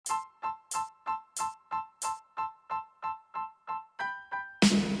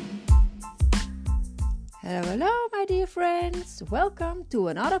Hello, hello, my dear friends. Welcome to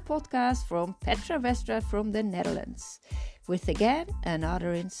another podcast from Petra Westra from the Netherlands. With again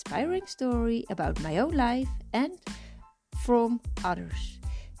another inspiring story about my own life and from others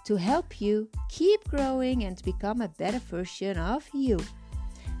to help you keep growing and become a better version of you.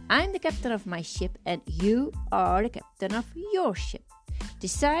 I'm the captain of my ship and you are the captain of your ship.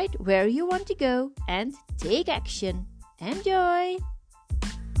 Decide where you want to go and take action. Enjoy!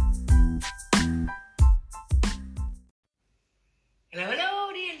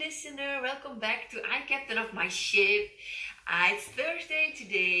 Hello, dear listener. Welcome back to I'm Captain of My Ship. It's Thursday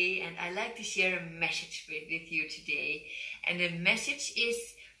today, and I like to share a message with you today. And the message is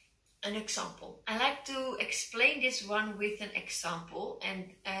an example. I like to explain this one with an example.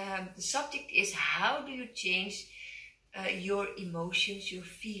 And the subject is, how do you change your emotions, your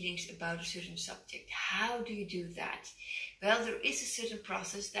feelings about a certain subject? How do you do that? Well, there is a certain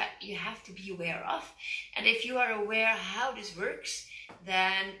process that you have to be aware of. And if you are aware how this works,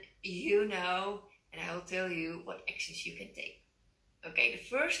 then you know, and I will tell you what actions you can take. Okay, the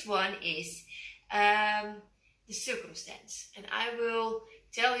first one is the circumstance. And I will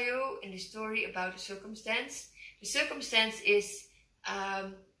tell you in the story about the circumstance. The circumstance is,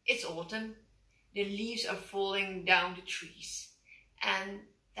 it's autumn. The leaves are falling down the trees. And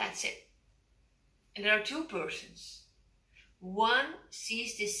that's it. And there are two persons. One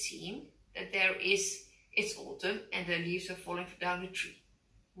sees this scene, that it's autumn and the leaves are falling down the tree.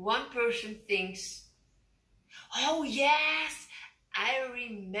 One person thinks, oh yes, I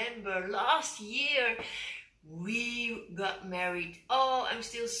remember last year we got married. Oh, I'm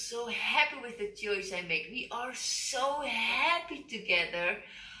still so happy with the choice I made. We are so happy together.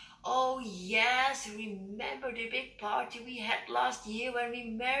 Oh yes, remember the big party we had last year when we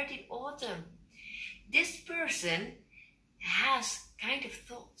married in autumn. This person has kind of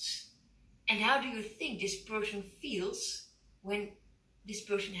thoughts. And how do you think this person feels when this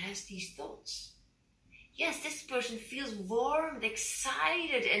person has these thoughts? Yes, this person feels warm,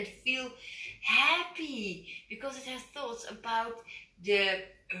 excited, and feel happy because it has thoughts about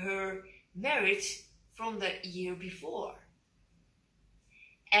her marriage from the year before.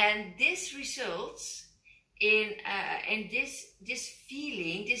 And this results in this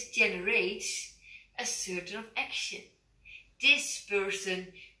feeling, this generates a certain action. This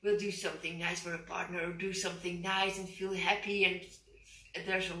person will do something nice for a partner, or do something nice and feel happy, and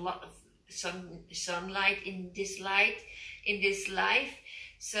there's a lot of sunlight in this life.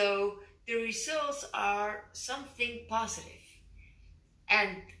 So the results are something positive.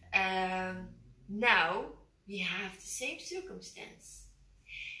 And now we have the same circumstance.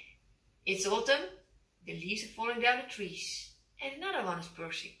 It's autumn, the leaves are falling down the trees, and another one is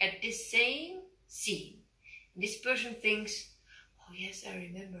passing at the same scene. And this person thinks, oh yes, I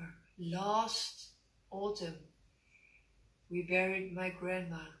remember last autumn we buried my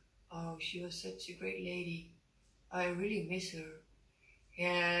grandma. Oh, she was such a great lady. I really miss her.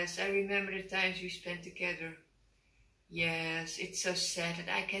 Yes, I remember the times we spent together. Yes, it's so sad that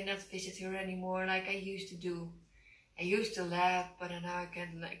I cannot visit her anymore like I used to do. I used to laugh, but now I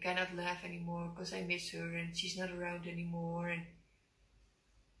cannot laugh anymore because I miss her and she's not around anymore. And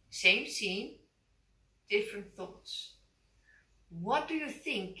same scene, different thoughts. What do you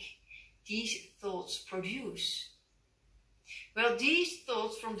think these thoughts produce? Well, these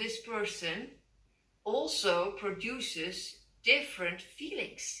thoughts from this person also produces different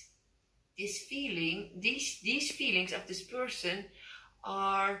feelings. These feelings of this person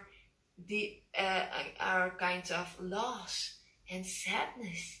are kinds of loss and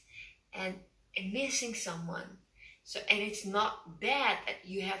sadness and missing someone. So, and it's not bad that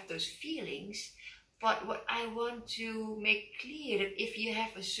you have those feelings, but what I want to make clear, that if you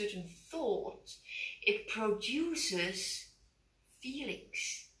have a certain thought, it produces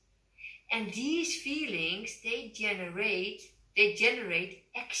feelings. And these feelings, they generate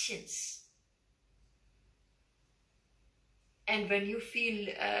actions. And when you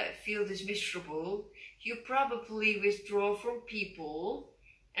feel this miserable, you probably withdraw from people,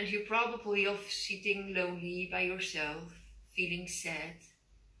 and you probably are sitting lonely by yourself, feeling sad.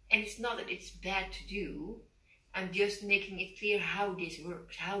 And it's not that it's bad to do. I'm just making it clear how this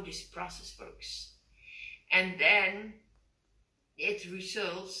works, how this process works. And then it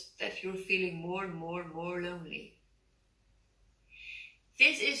results that you're feeling more and more lonely.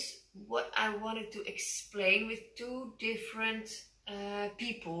 This is what I wanted to explain with two different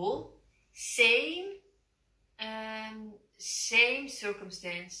people. Same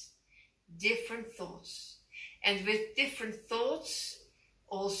circumstance, different thoughts. And with different thoughts,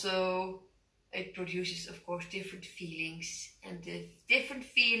 also it produces, of course, different feelings, and the different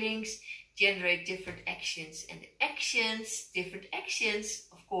feelings generate different actions, and different actions,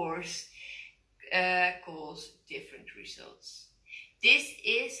 of course, cause different results. This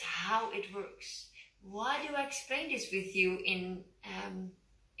is how it works. Why do I explain this with you in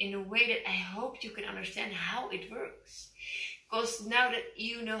a way that I hope you can understand how it works? Because now that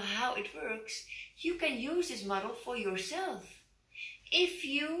you know how it works, you can use this model for yourself. If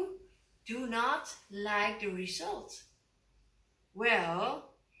you do not like the result,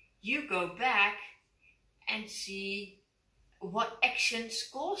 well, you go back and see what actions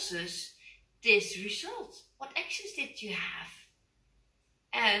causes this result. What actions did you have?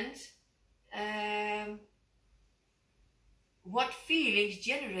 And what feelings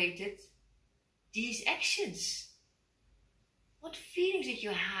generated these actions? What feelings did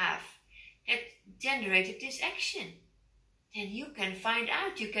you have that generated this action? Then you can find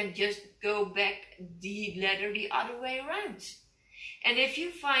out. You can just go back the ladder the other way around. And if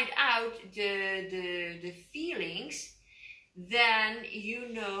you find out the feelings, then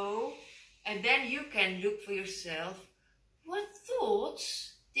you know, and then you can look for yourself, what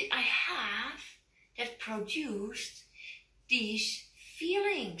thoughts did I have that produced these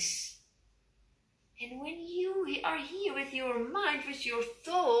feelings? And when you are here with your mind, with your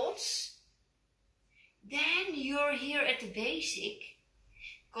thoughts, then you're here at the basic,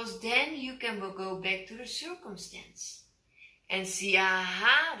 because then you can go back to the circumstance and see,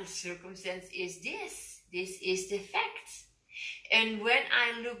 aha, the circumstance is this. This is the fact. And when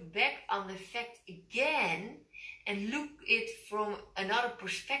I look back on the fact again and look it from another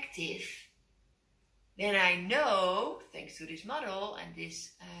perspective, then I know, thanks to this model and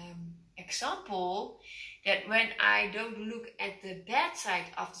this example, that when I don't look at the bad side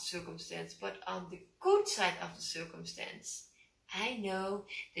of the circumstance, but on the good side of the circumstance, I know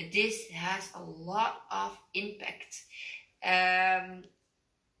that this has a lot of impact. And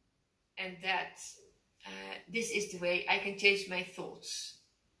that this is the way I can change my thoughts.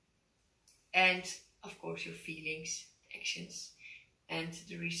 And, of course, your feelings, actions, and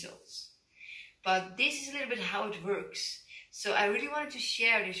the results. But this is a little bit how it works. So I really wanted to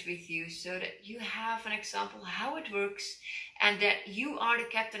share this with you so that you have an example how it works and that you are the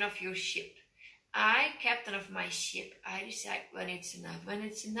captain of your ship. I, captain of my ship, I decide when it's enough. When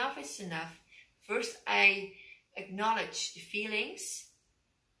it's enough, it's enough. First, I acknowledge the feelings,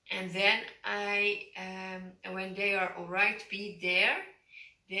 and then when they are all right to be there,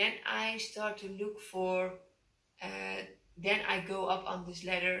 then I start to look for, then I go up on this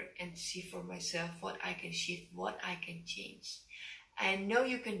ladder and see for myself what I can shift, what I can change. I know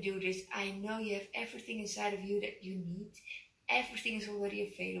you can do this. I know you have everything inside of you that you need. Everything is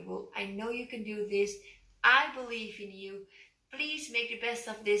already available. I know you can do this. I believe in you. Please make the best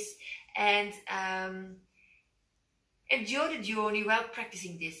of this and enjoy the journey while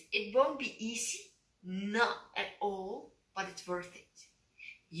practicing this. It won't be easy, not at all, but it's worth it.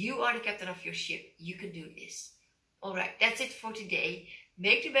 You are the captain of your ship. You can do this. All right, that's it for today.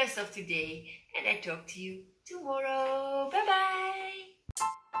 Make the best of today, and I talk to you tomorrow. Bye-bye.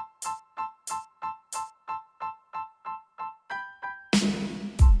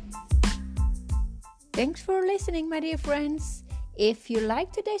 Thanks for listening, my dear friends. If you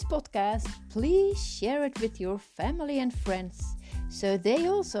like today's podcast, please share it with your family and friends so they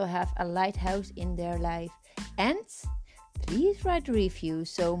also have a lighthouse in their life. And please write a review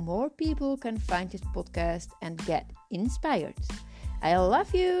so more people can find this podcast and get inspired. I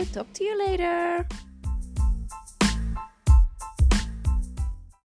love you. Talk to you later.